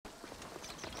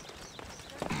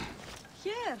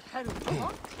Here, hello.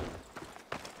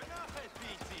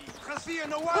 خسية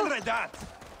نوال ردات.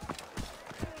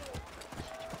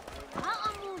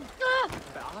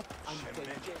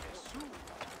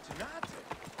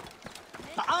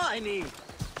 تعالي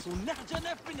ونحجى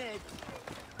نفنك.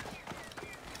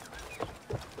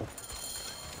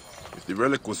 If the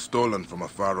relic was stolen from a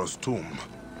pharaoh's tomb,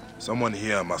 someone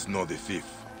here must know the thief.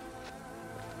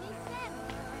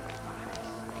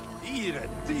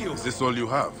 Is this all you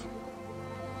have?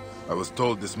 I was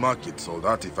told this market sold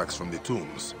artifacts from the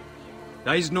tombs.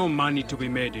 There is no money to be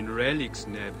made in relics,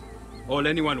 Neb. All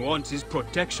anyone wants is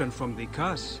protection from the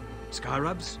curse.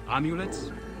 Scarabs,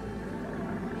 amulets.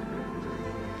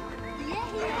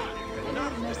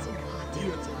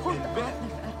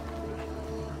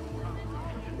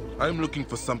 I'm looking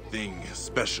for something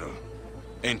special,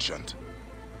 ancient.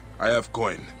 I have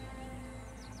coin.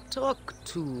 Talk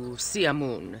to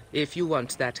Siamun if you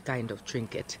want that kind of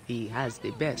trinket. He has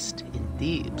the best in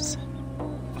Thebes.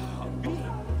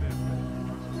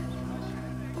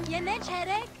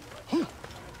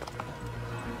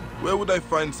 Where would I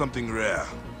find something rare,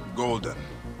 golden,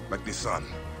 like the sun?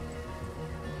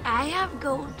 I have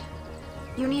gold.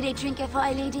 You need a trinket for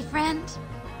a lady friend?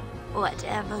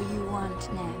 Whatever you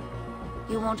want now.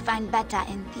 You won't find better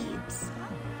in Thebes.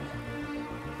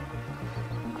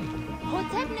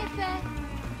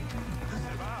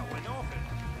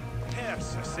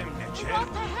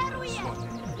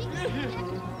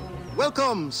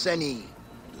 Welcome, Seni,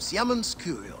 to Siamun's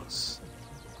Curios.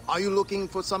 Are you looking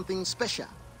for something special?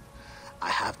 I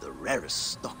have the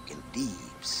rarest stock in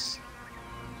Thebes.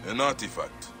 An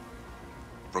artifact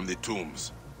from the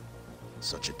tombs.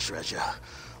 Such a treasure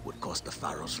would cost the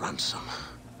Pharaoh's ransom.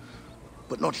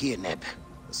 But not here, Neb.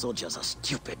 The soldiers are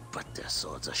stupid, but their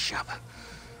swords are sharp.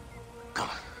 Come.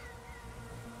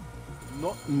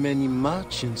 Not many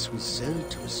merchants will sell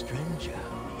to a stranger.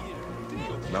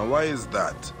 Now why is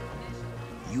that?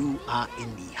 You are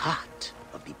in the heart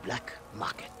of the black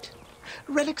market.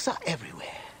 Relics are everywhere.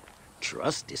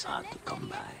 Trust is hard to come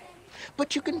by.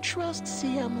 But you can trust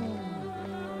Siamun.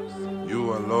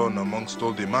 You alone amongst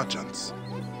all the merchants.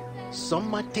 Some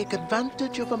might take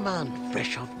advantage of a man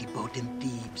fresh off the boat in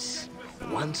Thebes.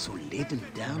 One so laden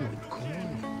down with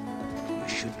coin. You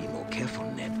should be more careful,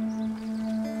 Neb.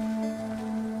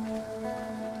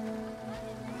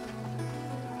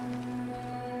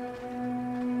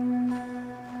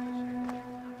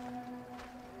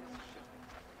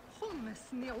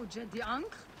 جدي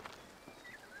عنك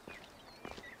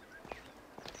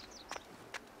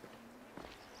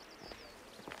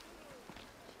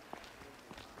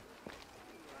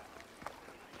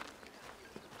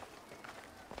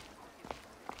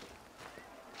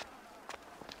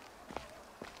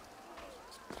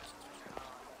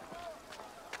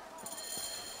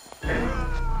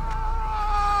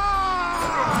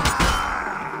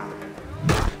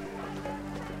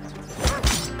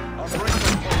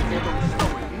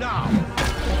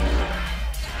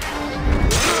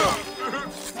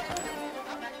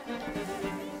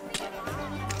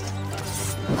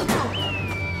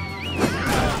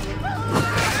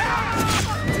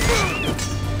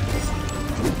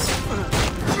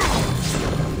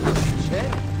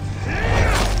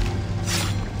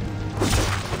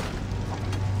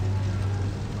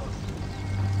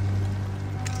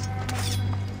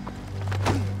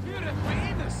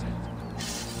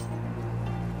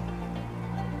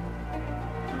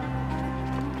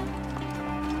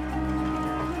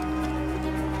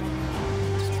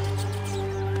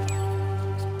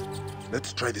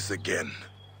Let's try this again.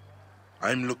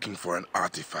 I'm looking for an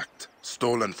artifact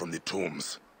stolen from the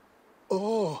tombs.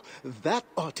 Oh, that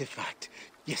artifact.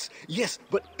 Yes,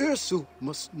 but Ursu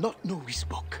must not know we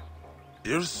spoke.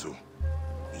 Irsu?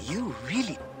 You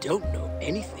really don't know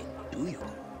anything, do you?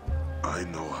 I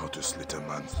know how to slit a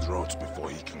man's throat before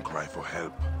he can cry for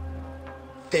help.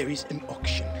 There is an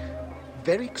auction.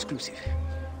 Very exclusive.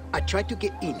 I tried to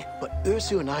get in, but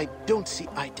Ursu and I don't see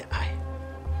eye to eye.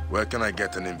 Where can I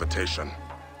get an invitation?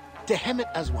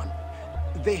 Tehemet has one.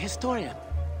 The historian.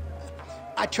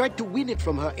 I tried to win it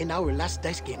from her in our last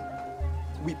dice game.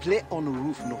 We play on a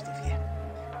roof north of here.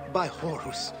 By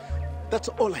Horus. That's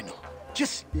all I know.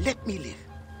 Just let me live.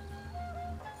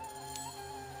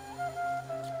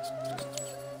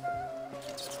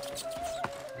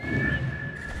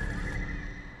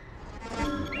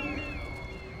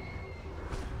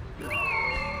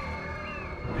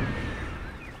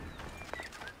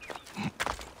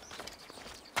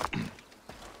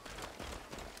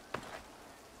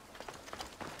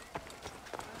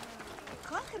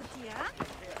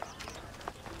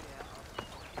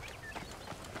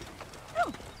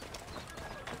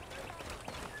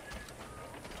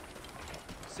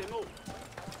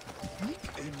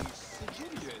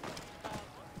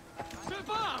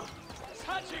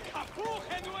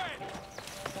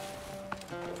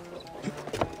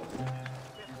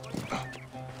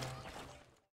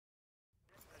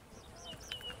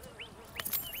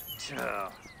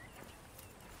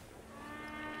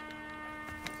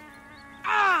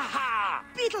 Aha!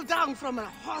 Beetle down from a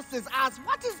horse's ass.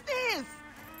 What is this?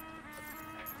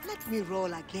 Let me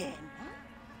roll again. Huh?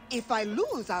 If I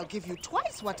lose, I'll give you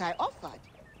twice what I offered.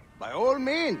 By all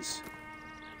means.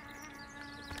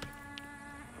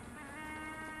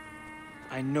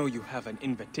 I know you have an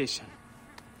invitation.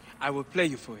 I will play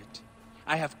you for it.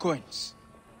 I have coins.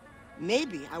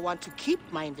 Maybe I want to keep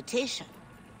my invitation.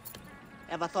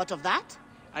 Ever thought of that?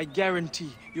 I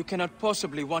guarantee you cannot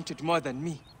possibly want it more than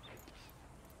me.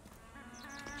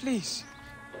 Please.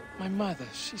 My mother,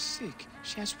 she's sick.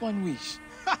 She has one wish.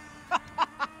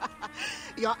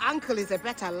 Your uncle is a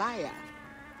better liar.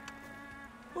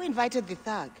 Who invited the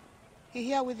thug? He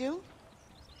here with you?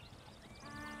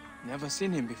 Never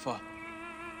seen him before.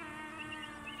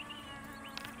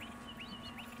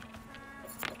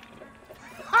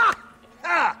 Ha!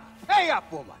 Ah! Pay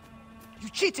up, woman! You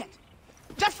cheated!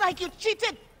 Just like you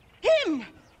cheated him!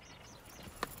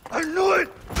 I knew it!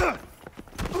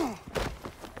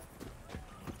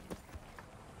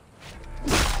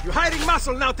 You're hiding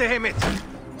muscle now, Tehemet!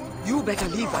 You better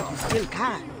leave while you still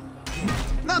can.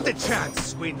 Not a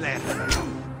chance, swindler!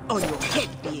 On your head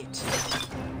be it.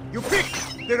 You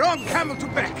picked the wrong camel to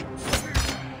back!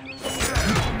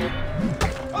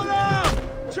 Hold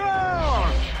on!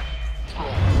 Charge!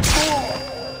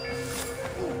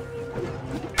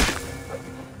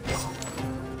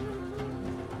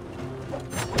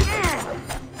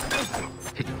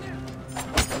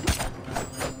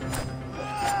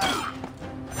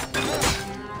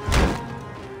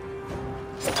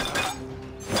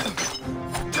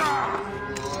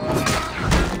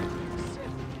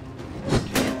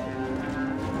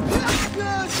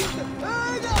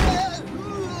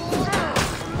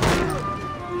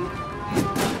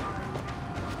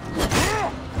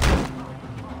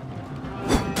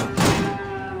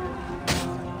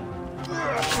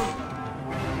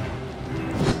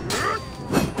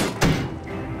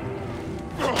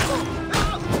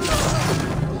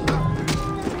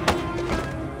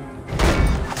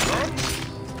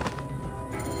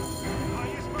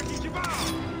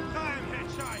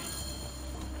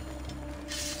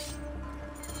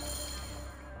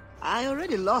 I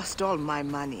already lost all my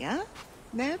money, huh,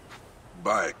 Neb?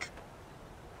 Baek.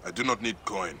 I do not need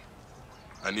coin.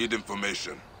 I need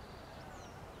information.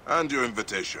 And your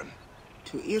invitation.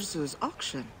 To Irsu's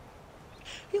auction.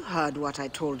 You heard what I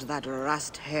told that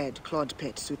rust-haired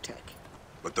Claudpet Sutek.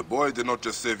 But the boy did not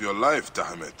just save your life,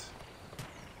 Tahamet.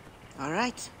 All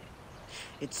right.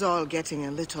 It's all getting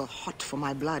a little hot for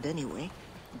my blood anyway.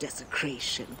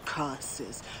 Desecration,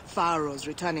 curses, pharaohs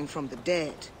returning from the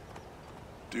dead.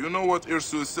 Do you know what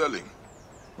Irsu is selling?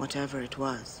 Whatever it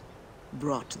was,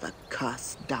 brought the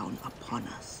curse down upon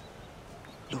us.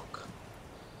 Look,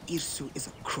 Irsu is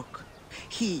a crook.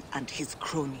 He and his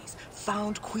cronies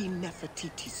found Queen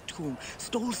Nefertiti's tomb,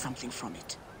 stole something from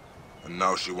it. And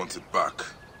now she wants it back.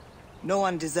 No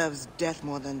one deserves death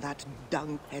more than that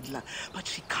dung peddler, but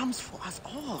she comes for us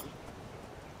all.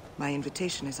 My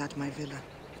invitation is at my villa,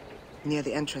 near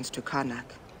the entrance to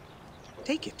Karnak.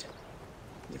 Take it,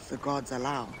 if the gods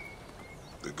allow.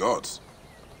 The gods?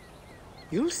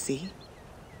 You'll see.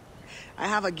 I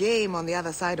have a game on the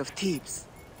other side of Thebes.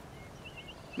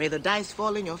 May the dice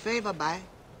fall in your favor, Bai.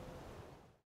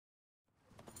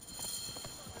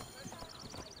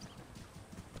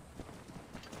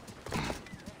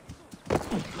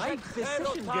 My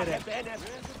physician get it.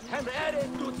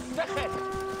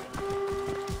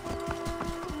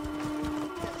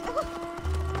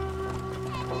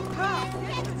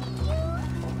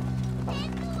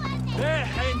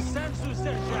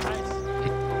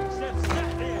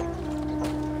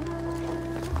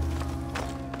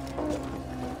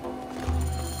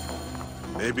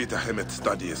 Maybe Tahemet's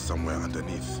study is somewhere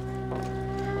underneath.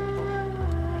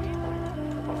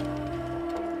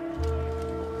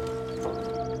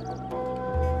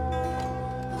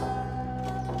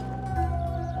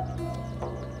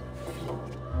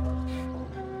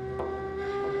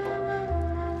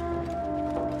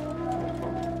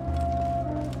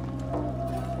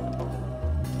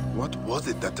 What was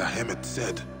it that Tahemet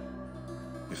said?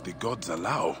 If the gods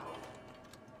allow.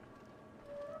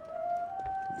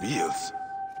 Wheels.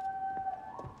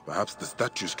 Perhaps the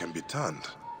statues can be turned.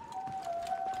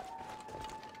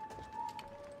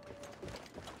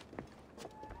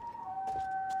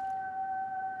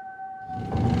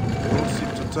 They don't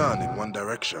seem to turn in one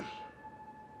direction.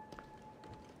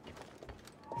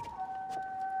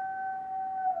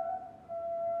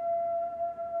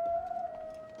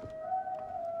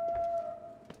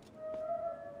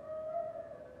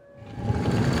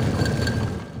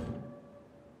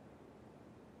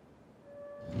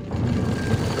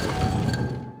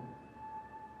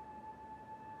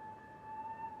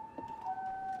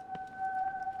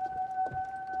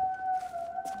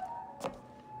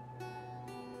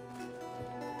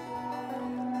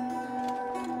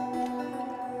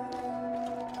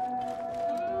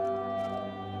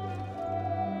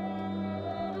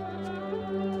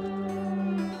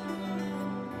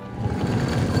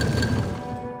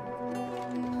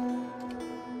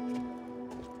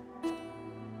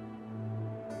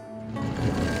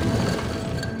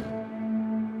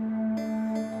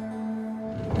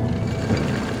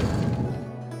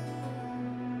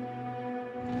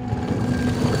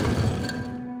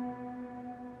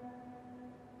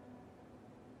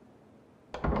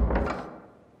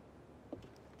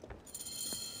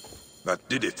 That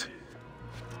did it.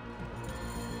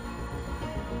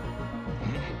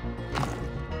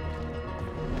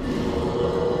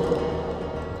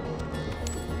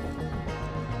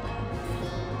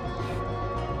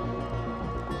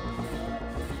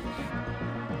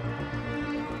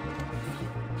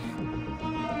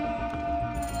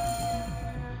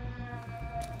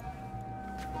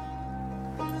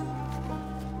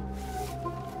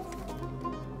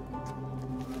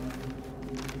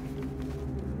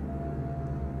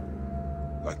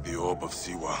 Like the orb of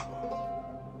Siwa.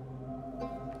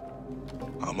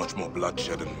 How much more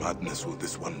bloodshed and madness will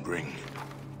this one bring?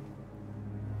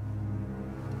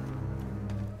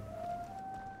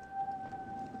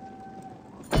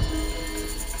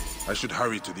 I should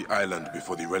hurry to the island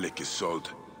before the relic is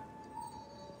sold.